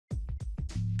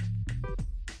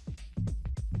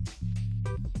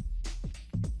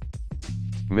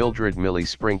Mildred Millie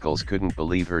Sprinkles couldn't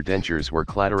believe her dentures were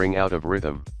clattering out of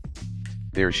rhythm.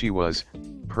 There she was,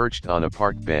 perched on a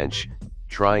park bench,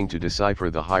 trying to decipher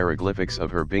the hieroglyphics of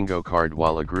her bingo card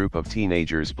while a group of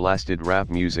teenagers blasted rap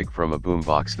music from a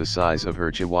boombox the size of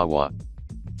her chihuahua.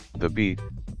 The beat,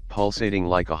 pulsating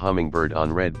like a hummingbird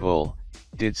on Red Bull,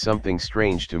 did something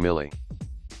strange to Millie.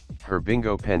 Her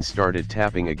bingo pen started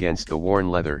tapping against the worn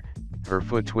leather, her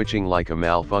foot twitching like a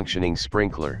malfunctioning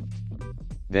sprinkler.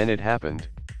 Then it happened.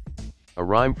 A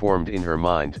rhyme formed in her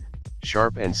mind,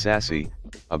 sharp and sassy,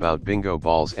 about bingo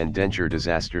balls and denture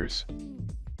disasters.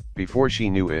 Before she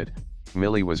knew it,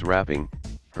 Millie was rapping,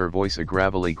 her voice a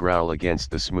gravelly growl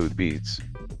against the smooth beats.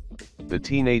 The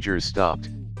teenagers stopped,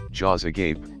 jaws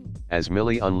agape, as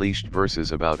Millie unleashed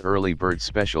verses about early bird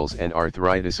specials and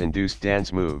arthritis-induced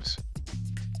dance moves.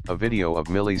 A video of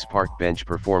Millie's park bench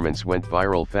performance went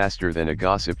viral faster than a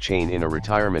gossip chain in a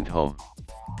retirement home.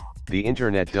 The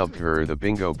internet dubbed her the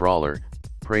Bingo Brawler,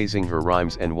 praising her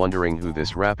rhymes and wondering who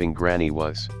this rapping granny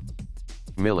was.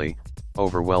 Millie,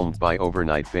 overwhelmed by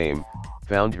overnight fame,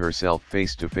 found herself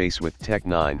face to face with Tech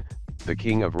N9ne, the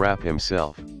king of rap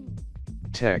himself.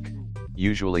 Tech,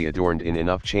 usually adorned in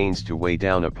enough chains to weigh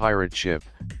down a pirate ship,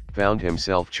 found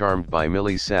himself charmed by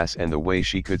Millie's sass and the way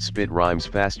she could spit rhymes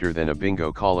faster than a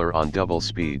bingo caller on double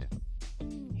speed.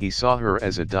 He saw her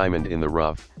as a diamond in the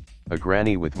rough, a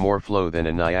granny with more flow than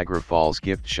a Niagara Falls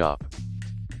gift shop.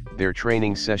 Their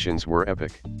training sessions were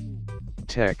epic.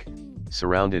 Tech,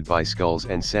 surrounded by skulls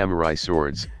and samurai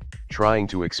swords, trying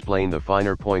to explain the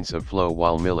finer points of flow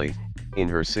while Millie, in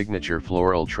her signature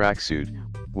floral tracksuit,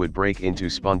 would break into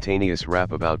spontaneous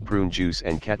rap about prune juice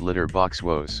and cat litter box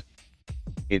woes.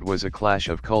 It was a clash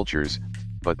of cultures,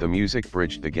 but the music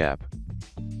bridged the gap.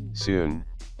 Soon,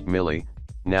 Millie,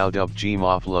 now dubbed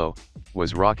G-Ma Flow,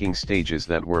 was rocking stages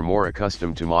that were more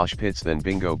accustomed to mosh pits than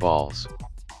bingo balls.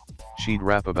 She'd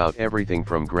rap about everything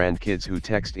from grandkids who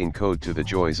text in code to the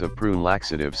joys of prune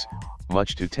laxatives,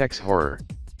 much to Tech's horror.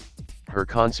 Her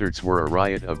concerts were a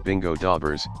riot of bingo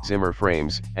daubers, Zimmer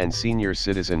frames, and senior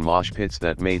citizen mosh pits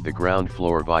that made the ground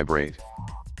floor vibrate.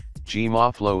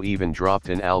 G-Ma Flow even dropped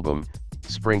an album,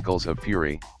 Sprinkles of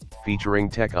Fury, featuring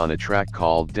Tech on a track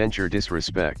called Denture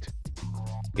Disrespect.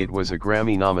 It was a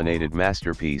Grammy-nominated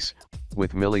masterpiece,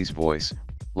 with Millie's voice,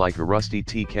 like a rusty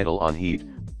tea kettle on heat,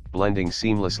 blending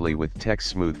seamlessly with Tech's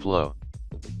smooth flow.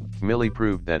 Millie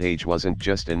proved that age wasn't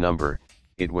just a number,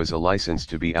 it was a license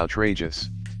to be outrageous.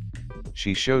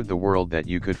 She showed the world that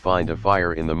you could find a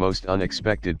fire in the most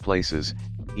unexpected places,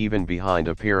 even behind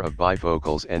a pair of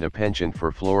bifocals and a penchant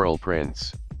for floral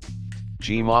prints.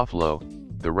 G-Ma Flow,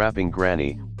 the rapping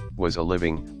granny, was a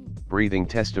living, breathing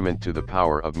testament to the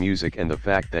power of music and the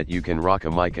fact that you can rock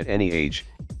a mic at any age,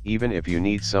 even if you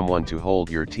need someone to hold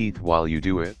your teeth while you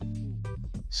do it.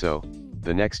 So,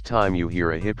 the next time you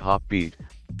hear a hip-hop beat,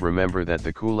 remember that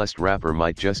the coolest rapper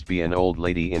might just be an old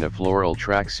lady in a floral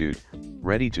tracksuit,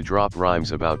 ready to drop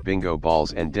rhymes about bingo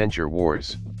balls and denture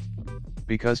wars.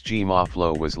 Because G-Ma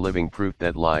Flow was living proof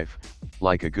that life,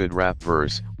 like a good rap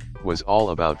verse, was all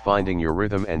about finding your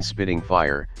rhythm and spitting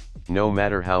fire, no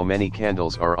matter how many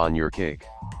candles are on your cake.